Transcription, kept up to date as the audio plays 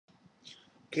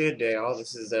Good day all,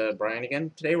 this is Brian again.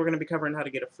 Today we're going to be covering how to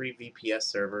get a free VPS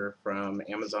server from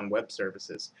Amazon Web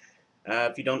Services.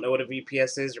 If you don't know what a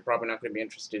VPS is, you're probably not going to be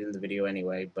interested in the video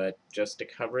anyway, but just to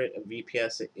cover it, a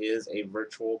VPS is a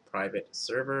virtual private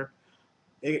server.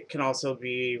 It can also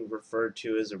be referred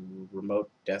to as a remote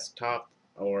desktop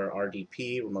or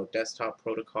RDP, remote desktop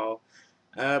protocol.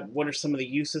 What are some of the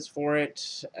uses for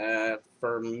it?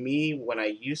 For me, when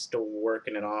I used to work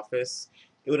in an office,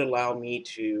 it would allow me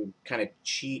to kind of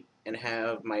cheat and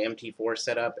have my MT4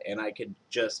 set up, and I could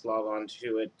just log on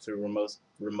to it through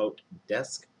remote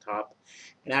desktop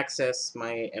and access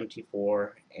my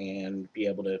MT4 and be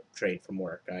able to trade from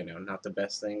work. I know, not the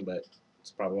best thing, but it's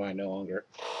probably why I no longer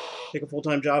take a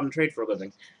full-time job and trade for a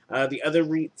living. The other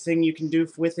thing you can do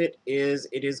with it is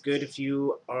good if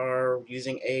you are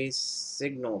using a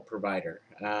signal provider.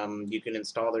 You can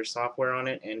install their software on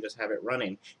it and just have it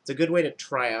running. It's a good way to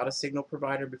try out a signal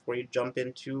provider before you jump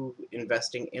into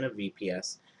investing in a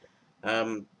VPS.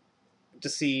 To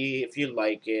see if you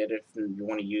like it, if you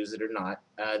want to use it or not.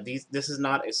 This is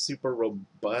not a super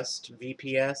robust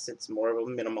VPS. It's more of a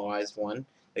minimalized one.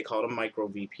 They call it a micro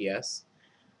VPS.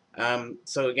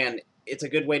 So again, it's a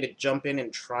good way to jump in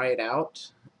and try it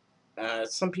out.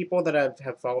 Some people that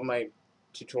have followed my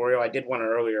tutorial, I did one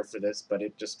earlier for this, but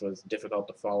it just was difficult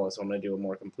to follow, so I'm going to do a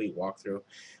more complete walkthrough.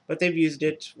 But they've used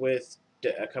it with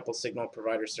a couple signal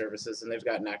provider services, and they've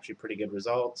gotten actually pretty good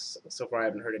results. So far, I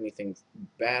haven't heard anything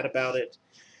bad about it.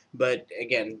 But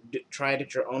again, try it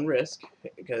at your own risk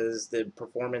because the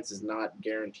performance is not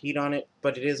guaranteed on it,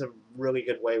 but it is a really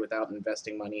good way without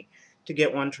investing money to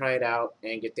get one, try it out,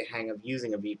 and get the hang of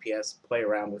using a VPS, play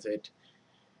around with it,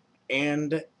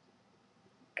 and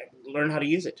learn how to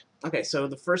use it. Okay, so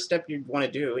the first step you'd want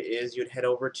to do is you'd head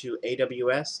over to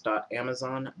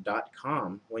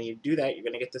aws.amazon.com. When you do that, you're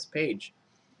going to get this page.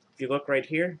 If you look right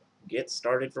here, get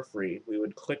started for free. We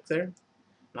would click there.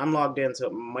 I'm logged in, so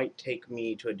it might take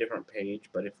me to a different page,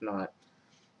 but if not.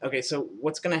 Okay, so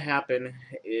what's going to happen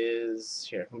is,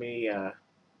 here, let me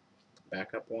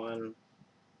back up one.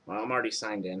 Well, I'm already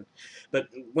signed in. But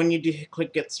when you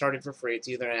click Get Started for free, it's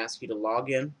either going to ask you to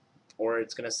log in, or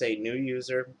it's going to say New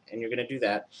User, and you're going to do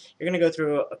that. You're going to go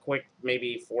through a quick,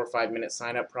 maybe 4 or 5 minute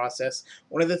sign-up process.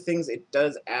 One of the things it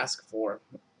does ask for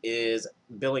is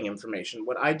billing information.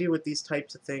 What I do with these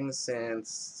types of things,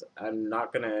 since I'm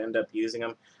not going to end up using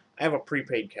them, I have a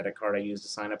prepaid credit card I use to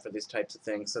sign up for these types of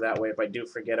things, so that way if I do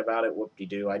forget about it,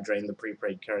 whoop-de-doo, I drain the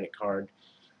prepaid credit card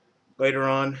later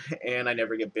on, and I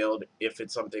never get billed if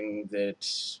it's something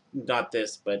that, not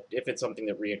this, but if it's something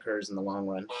that reoccurs in the long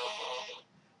run.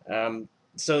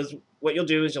 So what you'll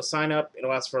do is you'll sign up,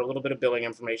 it'll ask for a little bit of billing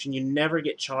information. You never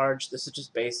get charged. This is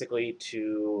just basically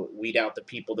to weed out the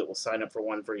people that will sign up for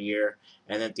one for a year,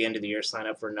 and at the end of the year sign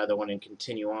up for another one and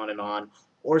continue on and on.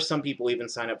 Or some people even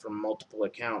sign up for multiple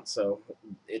accounts, so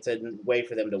it's a way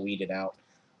for them to weed it out.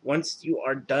 Once you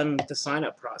are done with the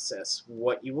sign-up process,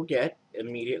 what you will get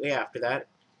immediately after that,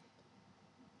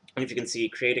 if you can see,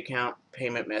 create account,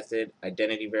 payment method,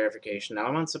 identity verification. Now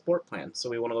I'm on support plan, so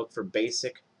we want to look for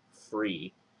basic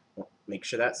free. Make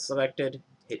sure that's selected,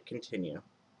 hit continue.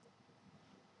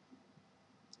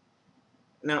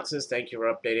 Now it says thank you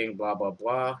for updating, blah, blah,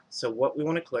 blah. So what we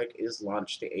want to click is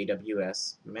launch the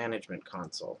AWS Management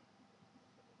Console.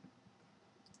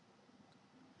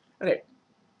 Okay,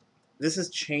 this has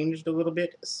changed a little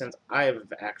bit since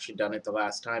I've actually done it the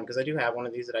last time, because I do have one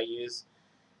of these that I use.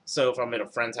 So if I'm at a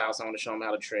friend's house, I want to show them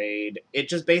how to trade. It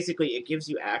just basically, it gives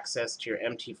you access to your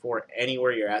MT4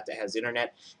 anywhere you're at that has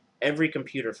internet. Every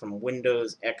computer from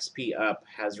Windows XP up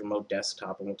has remote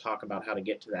desktop, and we'll talk about how to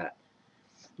get to that.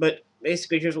 But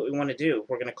basically, here's what we want to do.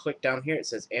 We're going to click down here. It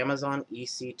says Amazon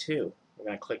EC2. We're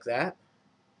going to click that.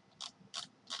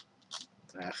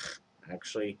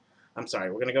 Actually, I'm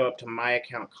sorry. We're going to go up to My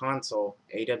Account Console,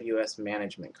 AWS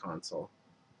Management Console.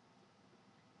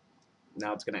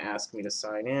 Now it's going to ask me to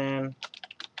sign in.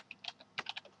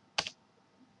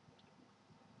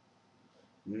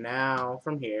 Now,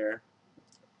 from here,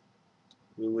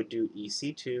 we would do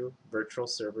EC2, virtual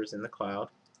servers in the cloud.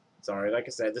 Sorry, like I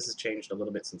said, this has changed a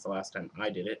little bit since the last time I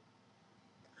did it.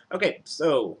 Okay,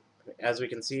 so as we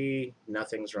can see,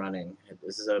 nothing's running.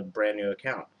 This is a brand new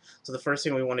account. So the first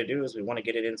thing we want to do is we want to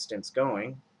get an instance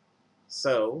going.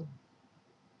 So,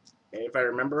 if I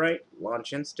remember right,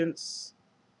 launch instance.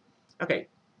 Okay,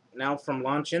 now from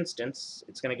launch instance,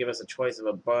 it's going to give us a choice of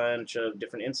a bunch of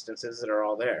different instances that are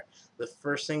all there. The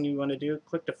first thing you want to do,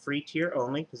 click the free tier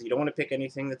only, because you don't want to pick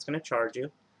anything that's going to charge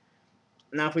you.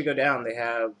 Now if we go down, they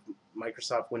have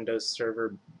Microsoft Windows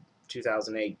Server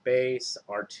 2008 base,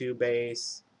 R2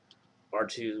 base,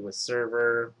 R2 with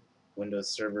server, Windows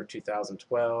Server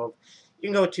 2012. You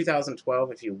can go with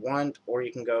 2012 if you want, or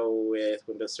you can go with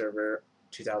Windows Server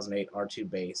 2008 R2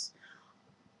 base.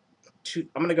 I'm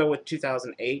going to go with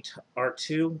 2008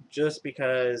 R2 just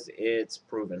because it's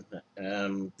proven.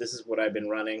 This is what I've been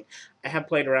running. I have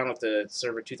played around with the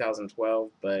Server 2012,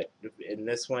 but in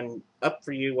this one, up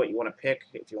for you what you want to pick.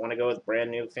 If you want to go with brand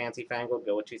new fancy fangled,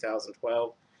 go with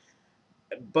 2012.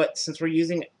 But since we're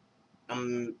using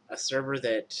a server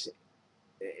that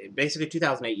basically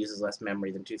 2008 uses less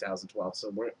memory than 2012,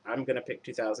 so I'm going to pick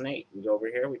 2008. We go over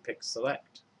here, we pick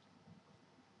select.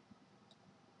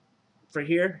 For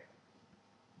here,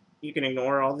 you can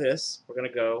ignore all this. We're going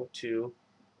to go to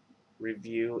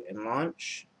review and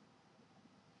launch.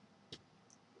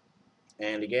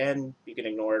 And again, you can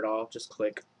ignore it all. Just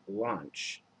click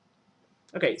launch.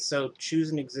 Okay, so choose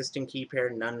an existing key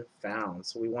pair, none found.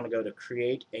 So we want to go to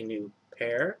create a new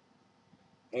pair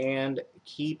and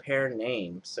key pair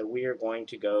name. So we are going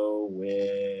to go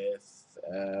with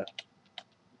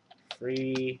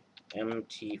free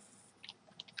MT4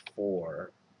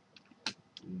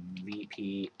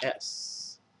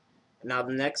 VPS. Now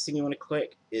the next thing you want to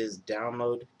click is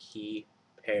download key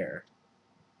pair.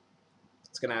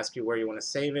 It's going to ask you where you want to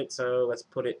save it, so let's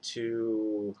put it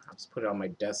on my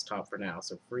desktop for now.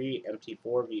 So free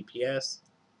MT4 VPS,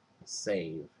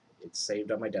 save. It's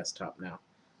saved on my desktop now.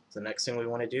 So the next thing we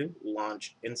want to do,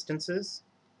 launch instances.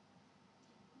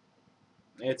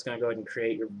 It's going to go ahead and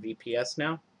create your VPS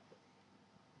now.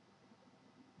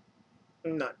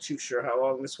 I'm not too sure how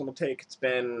long this one will take. It's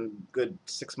been a good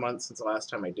 6 months since the last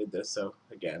time I did this, so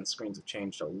again, screens have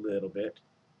changed a little bit.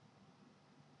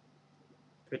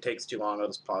 If it takes too long, I'll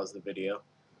just pause the video.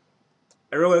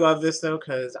 I really love this though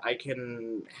because I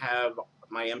can have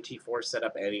my MT4 set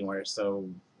up anywhere. So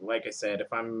like I said,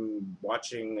 if I'm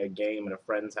watching a game at a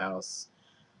friend's house,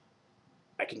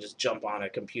 I can just jump on a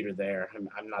computer there.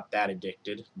 I'm not that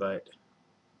addicted, but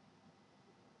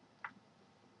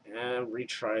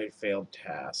retry failed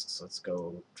tasks. Let's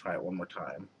go try it one more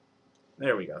time.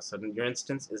 There we go. So your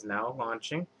instance is now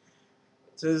launching.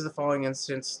 It says the following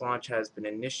instance launch has been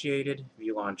initiated.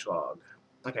 View launch log.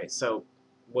 Okay, so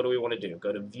what do we want to do?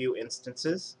 Go to view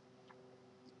instances.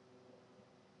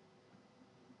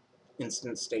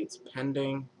 Instance states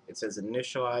pending. It says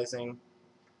initializing.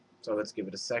 So let's give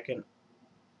it a second.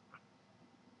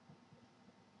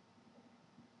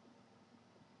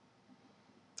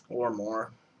 Or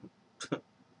more.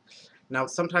 Now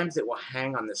sometimes it will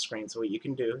hang on this screen, so what you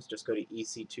can do is just go to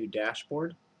EC2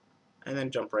 dashboard and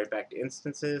then jump right back to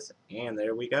instances, and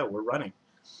there we go, we're running.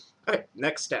 Okay,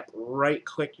 next step, right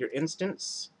click your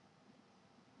instance.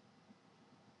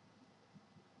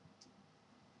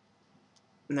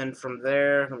 And then from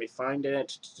there, let me find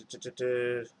it.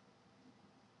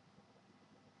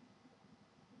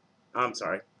 I'm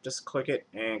sorry, just click it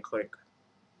and click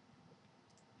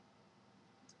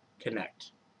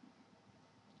connect.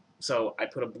 So I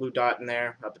put a blue dot in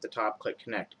there, up at the top, click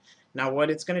connect. Now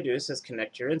what it's going to do is says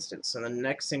connect your instance. So the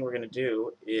next thing we're going to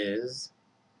do is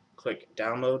click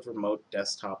download remote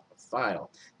desktop file.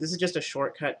 This is just a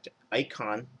shortcut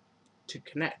icon to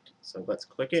connect. So let's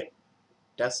click it,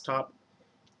 desktop.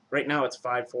 Right now it's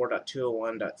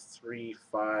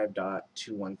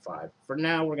 54.201.35.215. For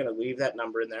now we're going to leave that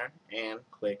number in there and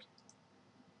click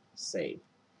save.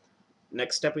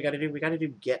 Next step we got to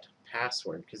do get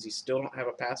password, because you still don't have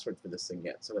a password for this thing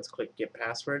yet. So let's click get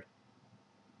password,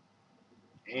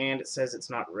 and it says it's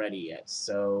not ready yet.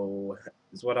 So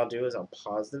what I'll do is I'll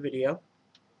pause the video,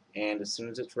 and as soon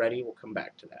as it's ready we'll come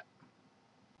back to that.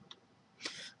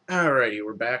 Alrighty,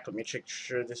 we're back. Let me check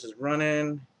sure this is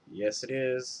running. Yes, it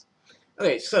is.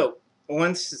 Okay, so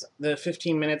once the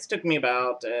 15 minutes, took me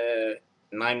about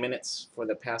 9 minutes for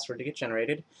the password to get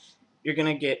generated. You're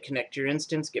going to connect your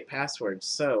instance, get password.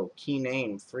 So, key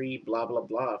name, free, blah, blah,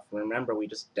 blah. Remember, we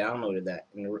just downloaded that.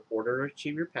 In order to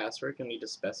achieve your password, you'll need to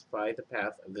specify the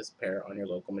path of this pair on your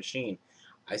local machine.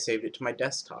 I saved it to my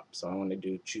desktop, so I want to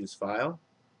do choose file.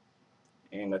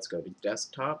 And let's go to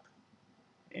desktop.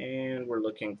 And we're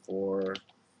looking for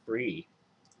free.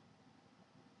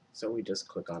 So we just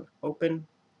click on open.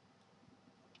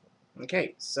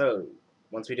 Okay, so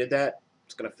once we did that,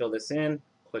 just going to fill this in,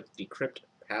 click decrypt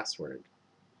password.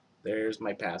 There's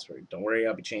my password. Don't worry,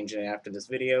 I'll be changing it after this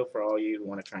video for all you who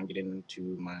want to try and get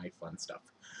into my fun stuff.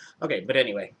 Okay, but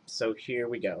anyway, so here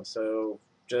we go. So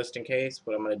just in case,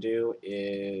 what I'm going to do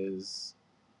is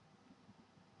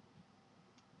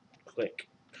click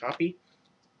copy.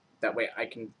 That way I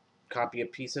can copy a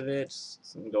piece of it. So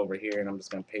I'm going to go over here and I'm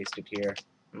just going to paste it here.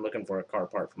 I'm looking for a car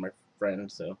part for my friend,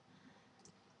 so.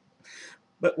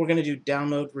 But we're going to do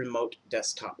download remote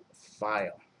desktop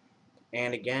file.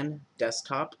 and again,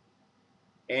 desktop,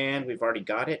 and we've already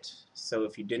got it. So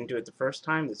if you didn't do it the first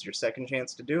time, this is your second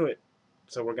chance to do it.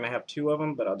 So we're going to have two of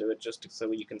them, but I'll do it just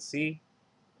so you can see.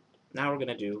 Now we're going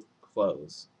to do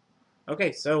close.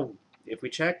 Okay, so if we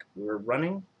check, we're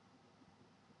running.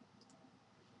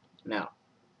 Now,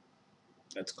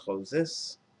 let's close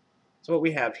this. So what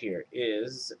we have here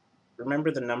is,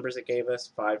 remember the numbers it gave us,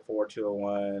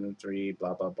 54201, 3,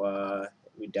 blah, blah, blah.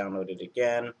 We download it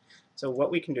again. So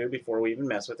what we can do before we even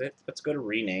mess with it, let's go to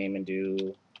rename and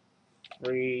do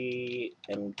free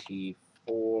MT4,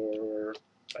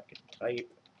 if I can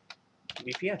type,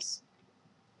 VPS.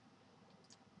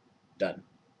 Done.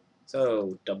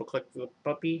 So double click the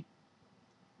puppy.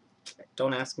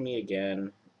 Don't ask me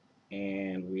again.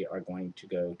 And we are going to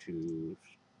go to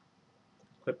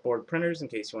clipboard printers in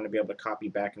case you want to be able to copy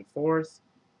back and forth.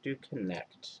 Do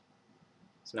connect.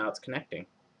 So now it's connecting.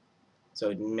 So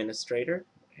administrator,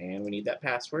 and we need that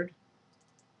password.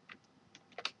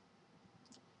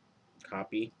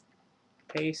 Copy,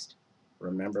 paste,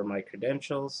 remember my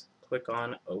credentials, click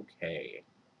on OK.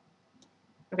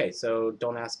 Okay, so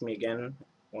don't ask me again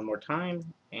one more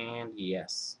time, and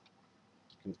yes.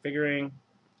 Configuring,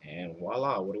 and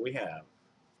voila, what do we have?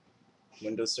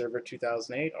 Windows Server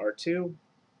 2008 R2.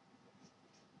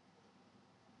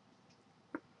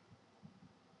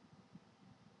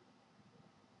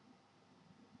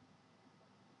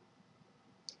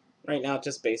 Right now it's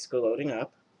just basically loading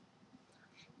up.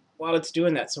 While it's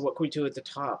doing that, so what can we do at the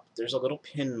top? There's a little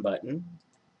pin button.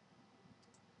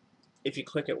 If you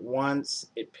click it once,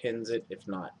 it pins it. If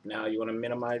not, now you want to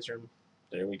minimize your,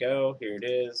 there we go, here it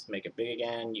is, make it big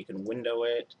again. You can window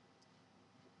it,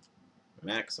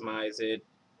 maximize it,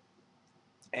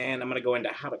 and I'm going to go into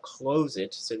how to close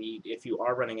it so that if you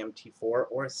are running MT4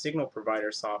 or a signal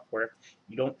provider software,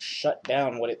 you don't shut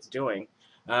down what it's doing.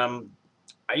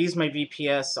 I use my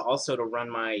VPS also to run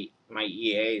my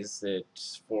EAs that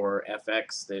for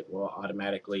FX that will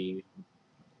automatically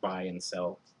buy and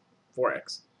sell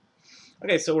Forex.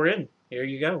 Okay, so we're in. Here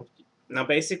you go. Now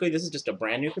basically this is just a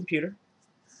brand new computer.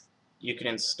 You can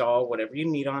install whatever you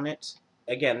need on it.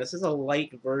 Again, this is a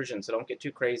light version, so don't get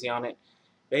too crazy on it.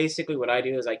 Basically what I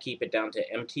do is I keep it down to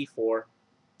MT4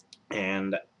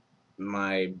 and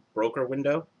my broker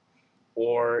window,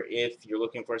 or if you're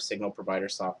looking for a signal provider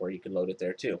software, you can load it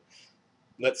there too.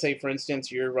 Let's say, for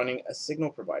instance, you're running a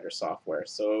signal provider software.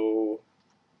 So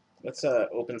let's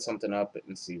open something up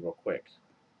and see real quick.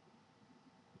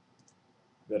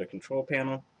 Go to control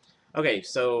panel. Okay,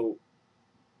 so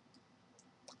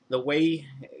the way,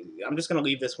 I'm just going to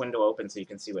leave this window open so you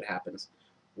can see what happens.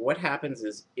 What happens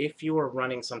is if you are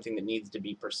running something that needs to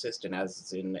be persistent,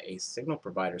 as in a signal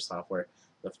provider software,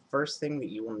 the first thing that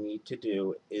you will need to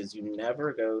do is you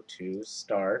never go to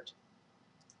start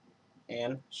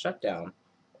and shutdown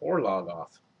or log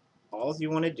off. All you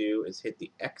want to do is hit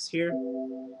the X here,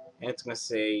 and it's going to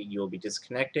say you'll be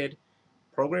disconnected.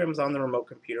 Programs on the remote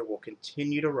computer will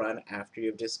continue to run after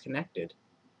you've disconnected.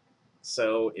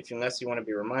 So unless you want to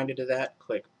be reminded of that,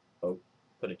 click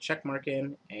put a check mark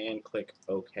in and click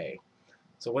OK.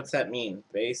 So what's that mean?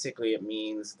 Basically it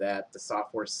means that the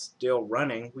software's still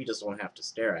running, we just don't have to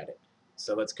stare at it.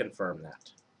 So let's confirm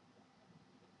that.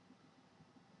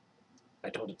 I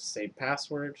told it to save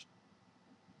password.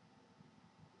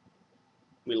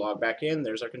 We log back in,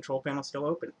 there's our control panel still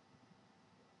open.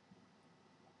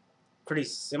 Pretty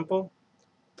simple.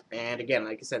 And again,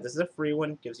 like I said, this is a free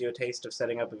one, gives you a taste of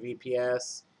setting up a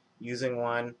VPS, using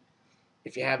one.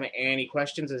 If you have any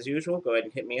questions, as usual, go ahead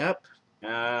and hit me up.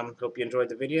 Hope you enjoyed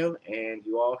the video, and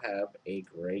you all have a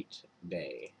great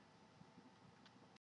day.